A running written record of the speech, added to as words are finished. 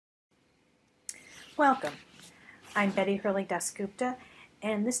Welcome. I'm Betty Hurley Dasgupta,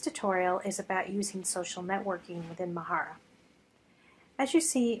 and this tutorial is about using social networking within Mahara. As you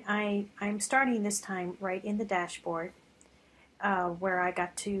see, I'm starting this time right in the dashboard where I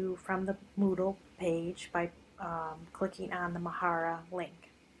got to from the Moodle page by clicking on the Mahara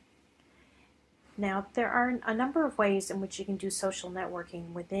link. Now, there are a number of ways in which you can do social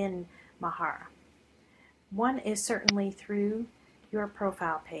networking within Mahara. One is certainly through your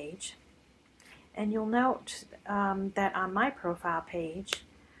profile page. And you'll note that on my profile page,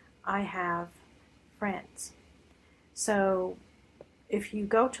 I have friends. So if you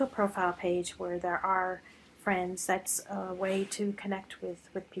go to a profile page where there are friends, that's a way to connect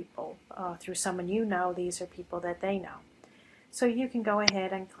with people through someone you know. These are people that they know. So you can go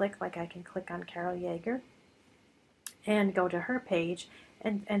ahead and click, like I can click on Carol Yeager and go to her page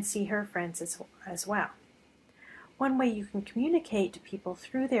and see her friends as well. One way you can communicate to people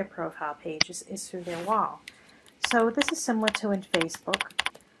through their profile pages is through their wall. So this is similar to in Facebook.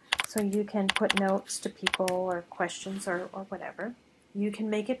 So you can put notes to people or questions or whatever. You can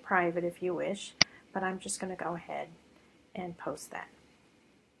make it private if you wish, but I'm just going to go ahead and post that.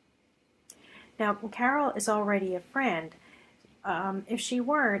 Now, Carol is already a friend. If she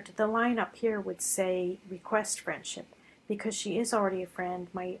weren't, the line up here would say request friendship. Because she is already a friend,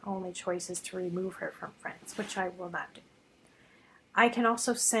 my only choice is to remove her from friends, which I will not do. I can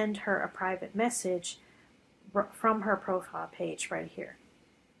also send her a private message from her profile page right here.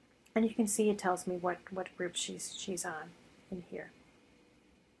 And you can see it tells me what group she's on in here.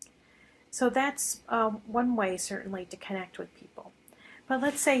 So that's one way, certainly, to connect with people. But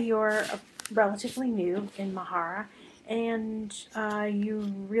let's say you're relatively new in Mahara and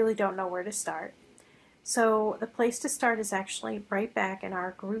you really don't know where to start. So the place to start is actually right back in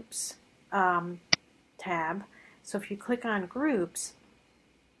our Groups tab. So if you click on Groups,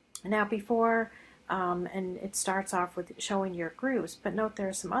 now before, and it starts off with showing your groups, but note there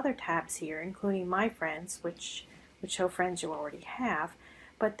are some other tabs here, including My Friends, which would show friends you already have,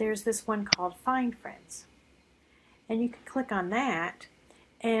 but there's this one called Find Friends. And you can click on that,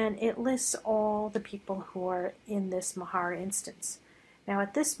 and it lists all the people who are in this Mahara instance. Now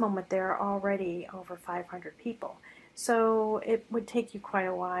at this moment there are already over 500 people, so it would take you quite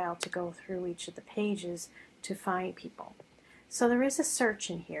a while to go through each of the pages to find people. So there is a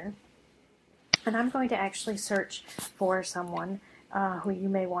search in here, and I'm going to actually search for someone who you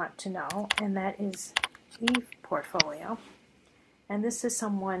may want to know, and that is Eve Portfolio. And this is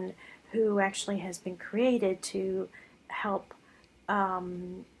someone who actually has been created to help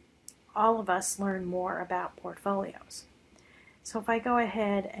all of us learn more about portfolios. So if I go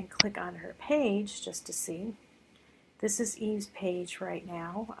ahead and click on her page just to see, this is Eve's page right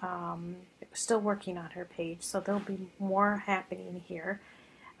now. Still working on her page, so there'll be more happening here.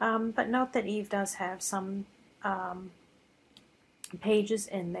 But note that Eve does have some pages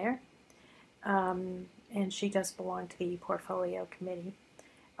in there, and she does belong to the portfolio committee.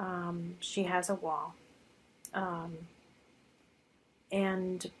 She has a wall.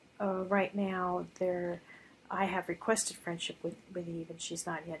 Right now I have requested friendship with Eve, and she's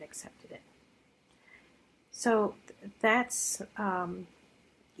not yet accepted it. So that's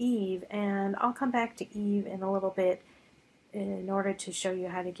Eve, and I'll come back to Eve in a little bit in order to show you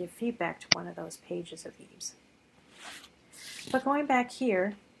how to give feedback to one of those pages of Eve's. But going back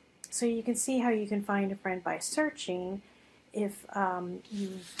here, so you can see how you can find a friend by searching if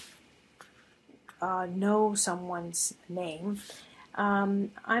you know someone's name.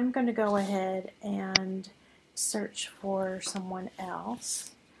 I'm going to go ahead and search for someone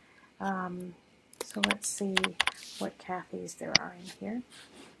else. So let's see what Kathys there are in here.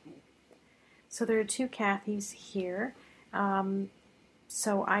 So there are two Kathys here.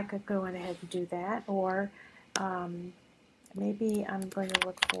 So I could go ahead and do that, or maybe I'm going to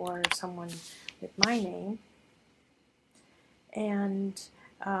look for someone with my name. And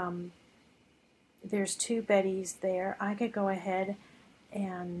there's two Bettys there. I could go ahead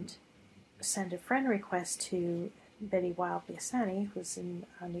and send a friend request to Betty Wildbiasani, who's in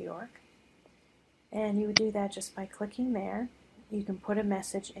New York. And you would do that just by clicking there. You can put a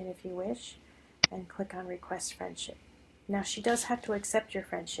message in if you wish, and click on Request Friendship. Now she does have to accept your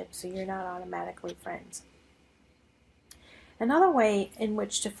friendship, so you're not automatically friends. Another way in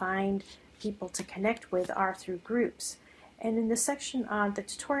which to find people to connect with are through groups. And in this section on the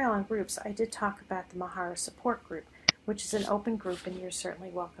tutorial on groups, I did talk about the Mahara support group, which is an open group, and you're certainly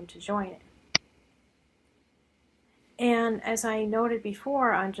welcome to join it. And as I noted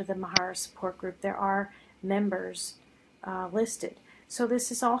before, under the Mahara support group, there are members listed. So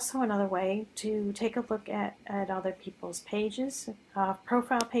this is also another way to take a look at other people's pages,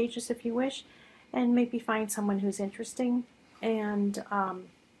 profile pages if you wish, and maybe find someone who's interesting and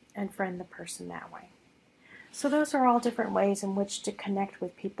friend the person that way. So those are all different ways in which to connect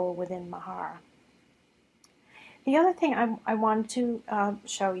with people within Mahara. The other thing I wanted to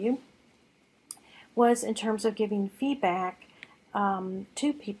show you was in terms of giving feedback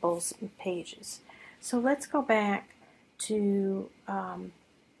to people's pages. So let's go back to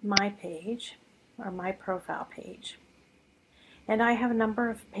my page, or my profile page. And I have a number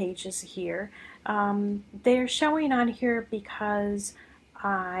of pages here. They're showing on here because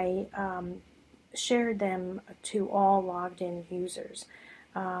I shared them to all logged in users.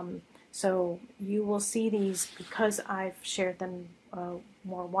 So you will see these because I've shared them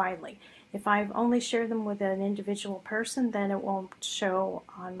more widely. If I've only shared them with an individual person, then it won't show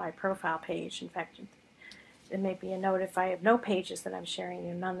on my profile page. In fact, it may be a note if I have no pages that I'm sharing,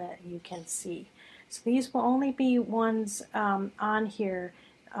 you none that you can see. So these will only be ones on here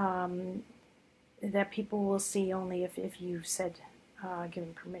that people will see only if you've said,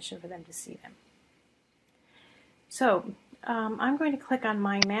 given permission for them to see them. So I'm going to click on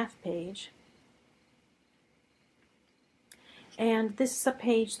my math page. And this is a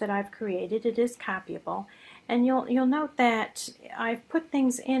page that I've created. It is copyable. And you'll note that I've put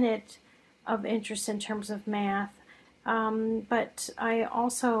things in it of interest in terms of math. But I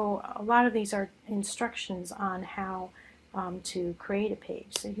also, a lot of these are instructions on how to create a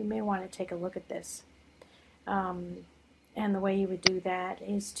page. So you may want to take a look at this. And the way you would do that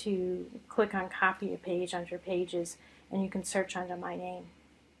is to click on copy a page under pages, and you can search under my name.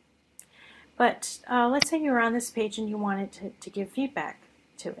 But let's say you're on this page and you wanted to give feedback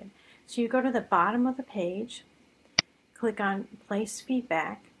to it. So you go to the bottom of the page, click on place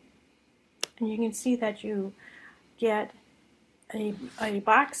feedback, and you can see that you get a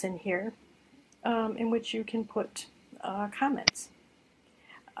box in here in which you can put comments.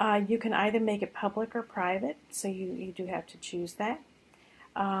 You can either make it public or private, so you do have to choose that.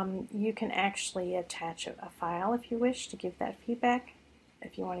 You can actually attach a file if you wish to give that feedback,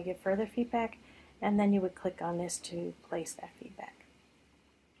 if you want to give further feedback, and then you would click on this to place that feedback.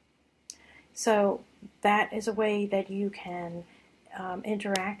 So that is a way that you can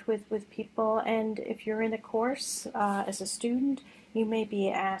interact with people, and if you're in a course as a student, you may be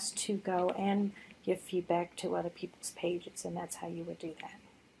asked to go and give feedback to other people's pages, and that's how you would do that.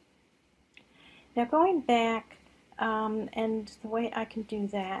 Now going back, and the way I can do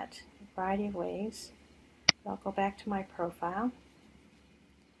that, a variety of ways. I'll go back to my profile,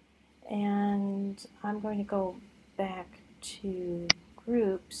 and I'm going to go back to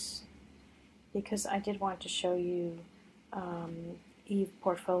groups because I did want to show you Eve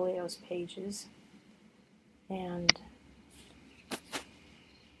Portfolio's pages, and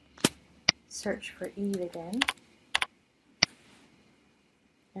search for Eve again,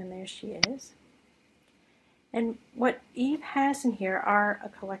 and there she is. And what Eve has in here are a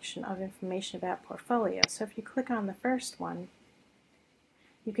collection of information about Portfolio. So if you click on the first one,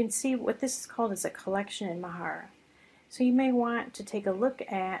 you can see what this is called is a collection in Mahara. So you may want to take a look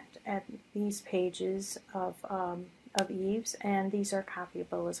at these pages of Eve's, and these are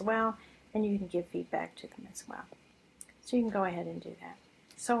copyable as well, and you can give feedback to them as well. So you can go ahead and do that.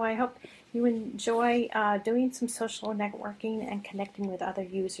 So I hope you enjoy doing some social networking and connecting with other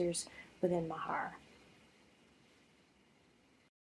users within Mahara.